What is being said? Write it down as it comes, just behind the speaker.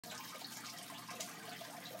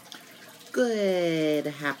Good,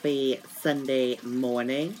 happy Sunday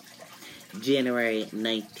morning, January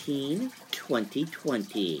 19,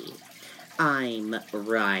 2020. I'm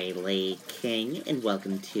Riley King, and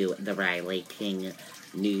welcome to the Riley King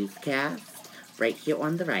Newscast, right here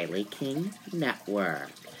on the Riley King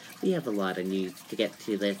Network. We have a lot of news to get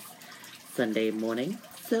to this Sunday morning,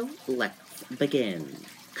 so let's begin.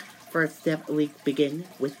 First up, we begin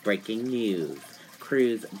with breaking news.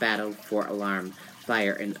 Crews battle for alarm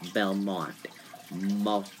fire in Belmont.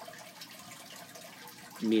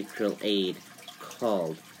 Mutual aid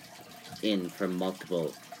called in from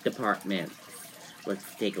multiple departments.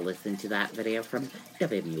 Let's take a listen to that video from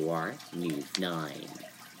WR News 9.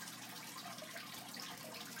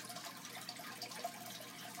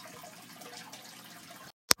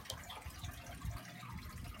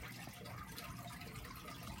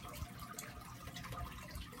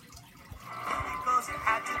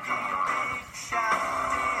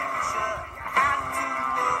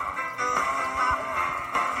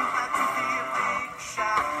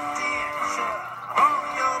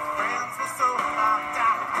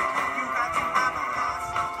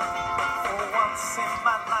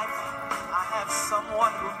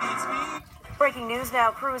 Breaking news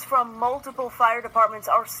now, crews from multiple fire departments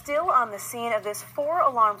are still on the scene of this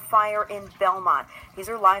 4-alarm fire in Belmont. These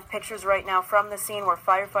are live pictures right now from the scene where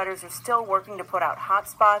firefighters are still working to put out hot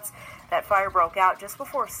spots. That fire broke out just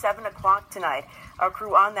before 7 o'clock tonight. Our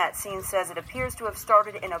crew on that scene says it appears to have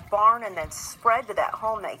started in a barn and then spread to that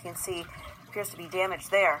home that you can see appears to be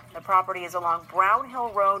damaged there. The property is along Brown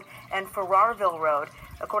Hill Road and Farrarville Road.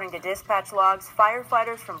 According to dispatch logs,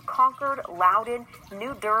 firefighters from Concord, Loudon,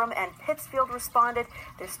 New Durham, and Pittsfield responded.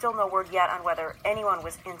 There's still no word yet on whether anyone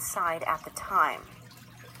was inside at the time.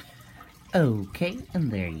 Okay,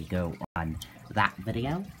 and there you go on that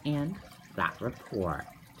video and that report.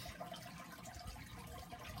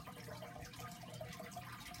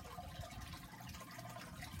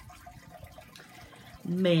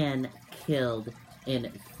 Man killed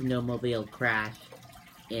in snowmobile crash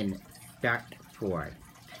in Stratford.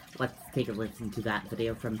 Let's take a listen to that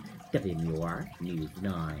video from WR News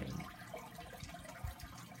 9.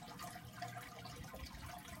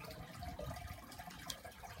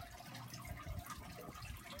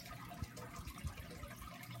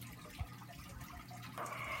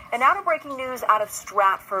 And now to breaking news out of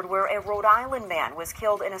Stratford, where a Rhode Island man was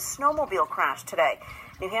killed in a snowmobile crash today.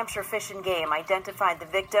 New Hampshire Fish and Game identified the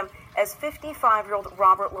victim as 55-year-old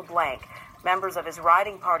Robert LeBlanc. Members of his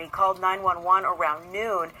riding party called 911 around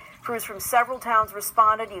noon. Crews from several towns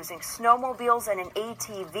responded using snowmobiles and an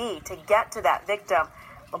ATV to get to that victim.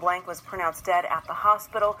 LeBlanc was pronounced dead at the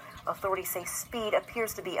hospital. Authorities say speed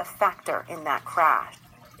appears to be a factor in that crash.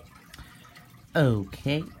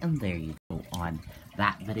 Okay, and there you go on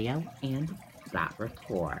that video and that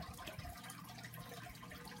report.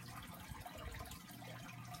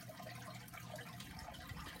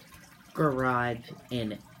 Garage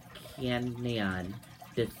in Canyon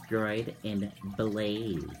destroyed in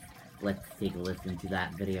blaze. Let's take a listen to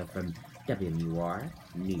that video from WR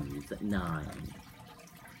News 9.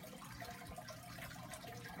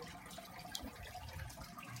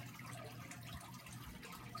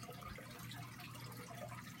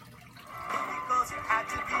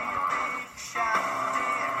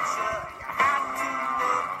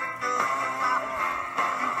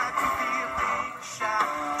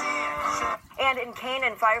 And in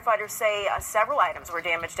Canaan, firefighters say several items were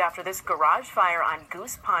damaged after this garage fire on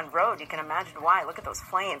Goose Pond Road. You can imagine why. Look at those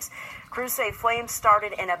flames. Crews say flames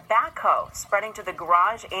started in a backhoe, spreading to the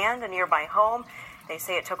garage and a nearby home. They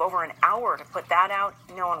say it took over an hour to put that out.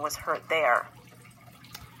 No one was hurt there.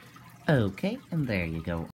 Okay, and there you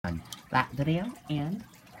go on that video and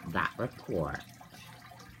that report.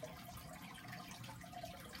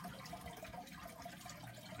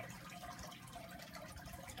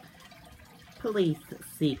 Police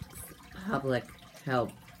seeks public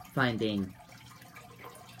help finding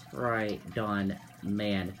Croydon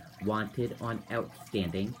man wanted on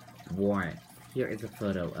outstanding warrants. Here is a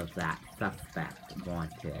photo of that suspect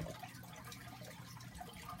wanted.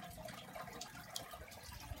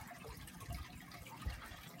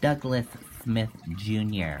 Douglas Smith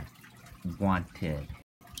Jr. wanted.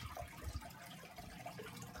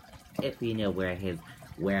 If you know where his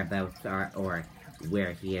whereabouts are or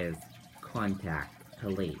where he is, contact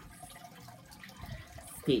police.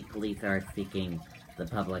 State police are seeking the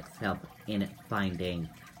public's help in finding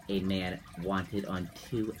a man wanted on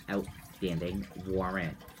 2 outstanding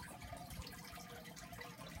warrants.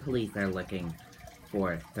 Police are looking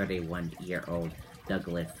for 31-year-old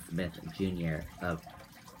Douglas Smith Jr. of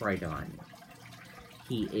Croydon.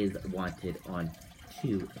 He is wanted on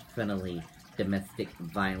 2 felony domestic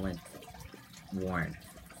violence warrants,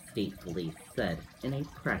 state police said in a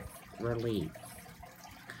press release.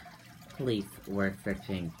 Police were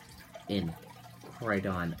searching in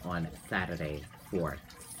Croydon on Saturday for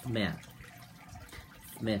Smith.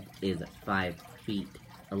 Smith is 5 feet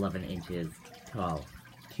 11 inches tall,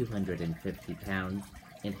 250 pounds,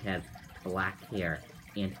 and has black hair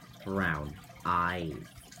and brown eyes.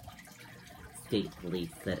 State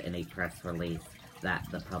police said in a press release that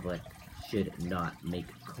the public should not make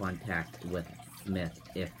contact with Smith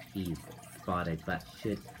if he's spotted, but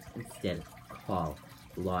should instead call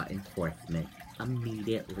law enforcement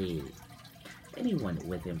immediately. Anyone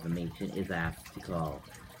with information is asked to call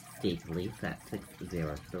state police at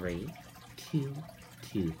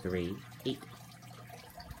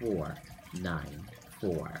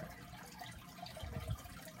 603-223-8494.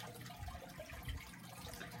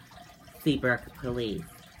 Seabrook police,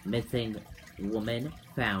 missing woman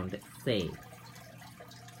found safe.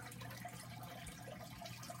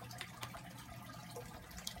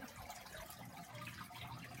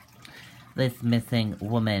 This missing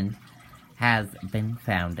woman has been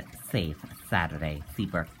found safe Saturday,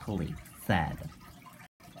 Seabrook police said.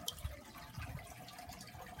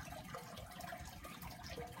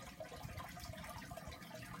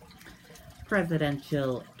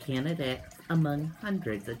 Presidential candidates among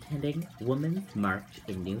hundreds attending Women's March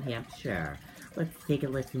in New Hampshire. Let's take a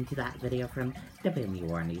listen to that video from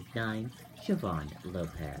WMUR News 9, Siobhan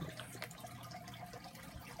Lopez.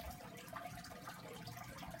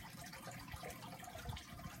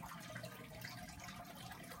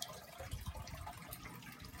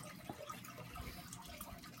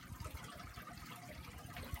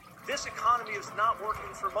 This economy is not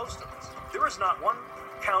working for most of us. There is not one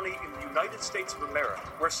county in the United States of America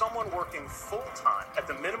where someone working full-time at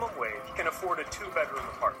the minimum wage can afford a 2-bedroom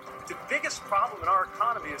apartment. The biggest problem in our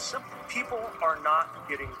economy is simple. People are not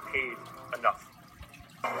getting paid enough.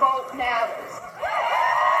 Vote matters.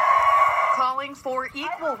 Calling for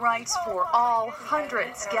equal rights for all,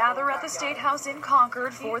 hundreds gather at the State House in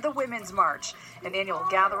Concord for the Women's March, an annual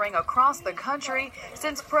gathering across the country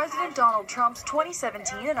since President Donald Trump's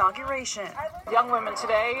 2017 inauguration. Young women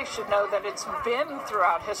today should know that it's been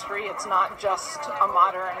throughout history. It's not just a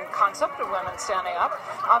modern concept of women standing up,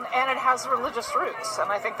 and it has religious roots, and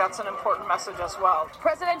I think that's an important message as well.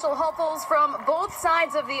 Presidential hopefuls from both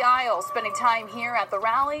sides of the aisle spending time here at the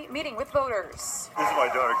rally, meeting with voters. This is my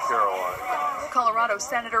daughter, Caroline. Colorado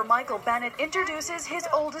Senator Michael Bennet introduces his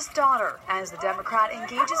oldest daughter as the Democrat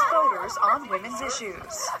engages voters on women's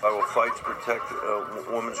issues. I will fight to protect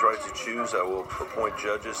women's right to choose. I will appoint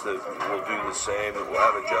judges that will do the same, that will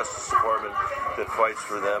have a Justice Department that fights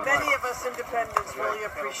for them. Many of us independents really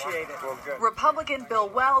appreciate it. Republican Bill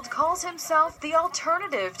Weld calls himself the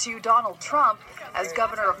alternative to Donald Trump. As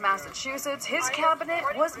governor of Massachusetts, his cabinet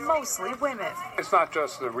was mostly women. It's not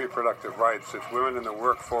just the reproductive rights, it's women in the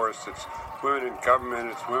workforce, it's women in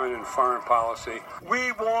government, it's women in foreign policy.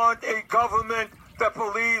 We want a government that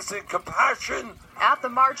believes in compassion. At the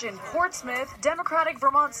march in Portsmouth, Democratic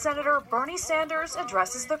Vermont Senator Bernie Sanders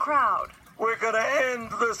addresses the crowd. We're going to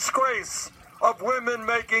end the disgrace of women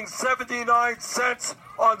making 79 cents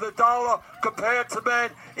on the dollar compared to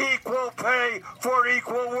men. Equal pay for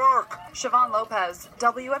equal work. Siobhan Lopez,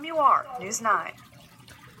 WMUR News 9.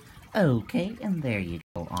 Okay, and there you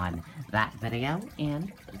go on that video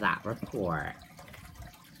and that report.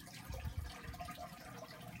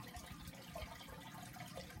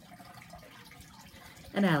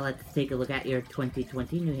 And now let's take a look at your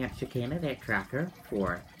 2020 New Hampshire candidate tracker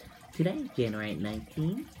for today, January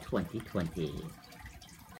 19, 2020.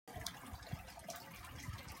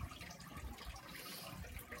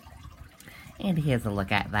 And here's a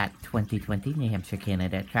look at that 2020 New Hampshire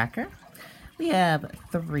candidate tracker. We have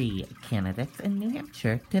 3 candidates in New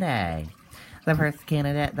Hampshire today. The first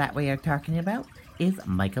candidate that we are talking about is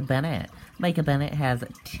Michael Bennet. Michael Bennet has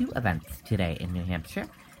 2 events today in New Hampshire.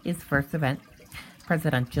 His first event,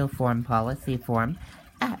 Presidential Foreign Policy Forum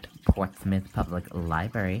at Portsmouth Public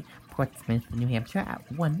Library, Portsmouth, New Hampshire at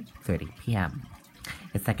 1:30 p.m.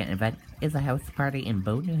 His second event is a house party in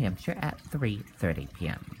Bow, New Hampshire at 3:30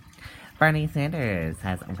 p.m. Bernie Sanders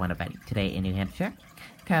has 1 event today in New Hampshire,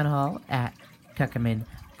 Town Hall at Tuckerman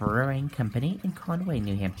Brewing Company in Conway,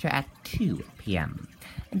 New Hampshire at 2 p.m.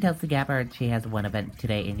 And Tulsi Gabbard, she has 1 event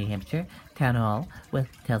today in New Hampshire, Town Hall with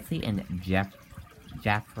Tulsi and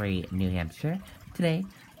Jaffrey, New Hampshire, today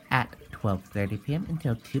at 12:30 p.m.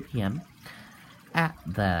 until 2 p.m. at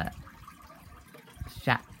the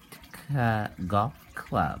Shatka Golf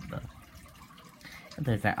Club. And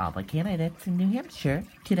those are all the candidates in New Hampshire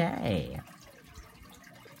today.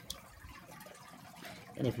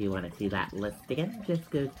 And if you want to see that list again, just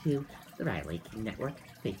go to the Riley King Network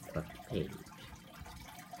Facebook page.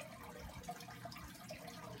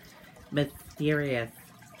 Mysterious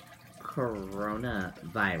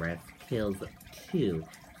coronavirus kills 2,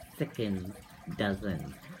 sickens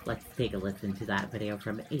dozens. Let's take a listen to that video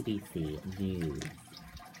from ABC News.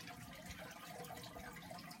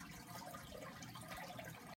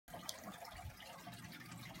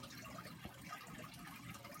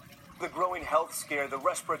 The growing health scare, the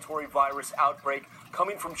respiratory virus outbreak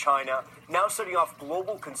coming from China, now setting off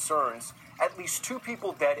global concerns. At least 2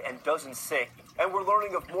 people dead and dozens sick. And we're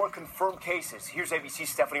learning of more confirmed cases. Here's ABC's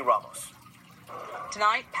Stephanie Ramos.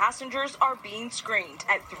 Tonight, passengers are being screened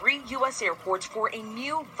at 3 U.S. airports for a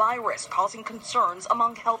new virus causing concerns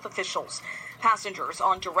among health officials. Passengers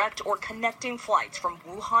on direct or connecting flights from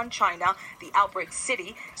Wuhan, China, the outbreak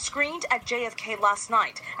city, screened at JFK last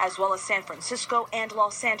night, as well as San Francisco and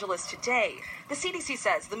Los Angeles today. The CDC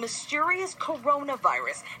says the mysterious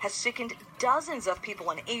coronavirus has sickened dozens of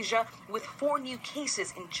people in Asia, with 4 new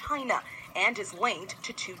cases in China, and is linked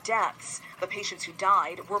to 2 deaths. The patients who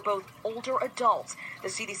died were both older adults, the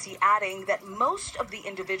CDC adding that most of the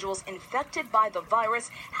individuals infected by the virus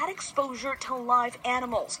had exposure to live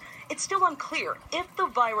animals. It's still unclear if the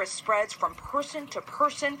virus spreads from person to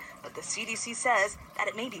person, but the CDC says that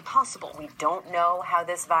it may be possible. We don't know how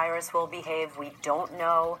this virus will behave. We don't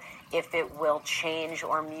know if it will change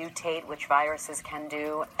or mutate, which viruses can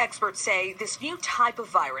do. Experts say this new type of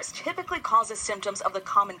virus typically causes symptoms of the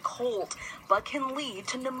common cold, but can lead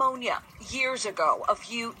to pneumonia. Years ago, a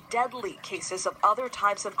few deadly cases of other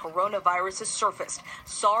types of coronaviruses surfaced,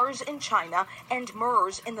 SARS in China and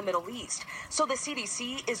MERS in the Middle East. So the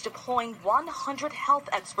CDC is deploying 100 health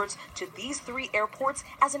experts to these 3 airports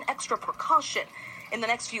as an extra precaution. In the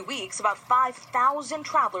next few weeks, about 5,000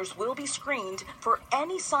 travelers will be screened for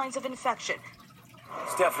any signs of infection.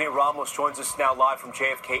 Stephanie Ramos joins us now live from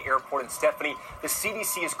JFK Airport. And Stephanie, the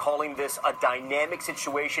CDC is calling this a dynamic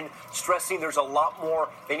situation, stressing there's a lot more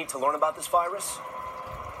they need to learn about this virus.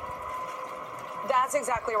 That's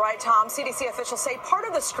exactly right, Tom. CDC officials say part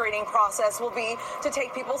of the screening process will be to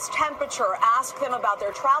take people's temperature, ask them about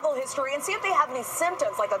their travel history, and see if they have any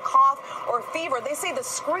symptoms like a cough or fever. They say the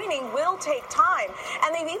screening will take time,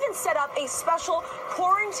 and they've even set up a special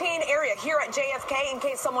quarantine area here at JFK in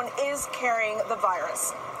case someone is carrying the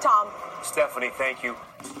virus. Tom. Stephanie, thank you.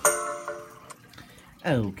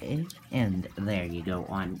 Okay, and there you go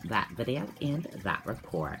on that video and that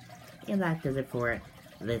report. And that does it for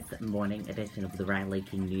this morning edition of the Riley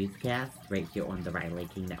King Newscast, right here on the Riley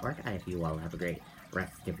King Network. I hope you all have a great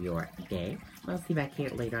rest of your day. I'll see you back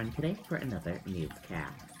here later on today for another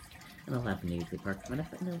newscast. And I'll have news reports coming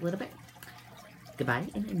up in a little bit.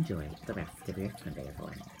 Goodbye and enjoy the rest of your Sunday,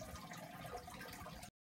 everyone.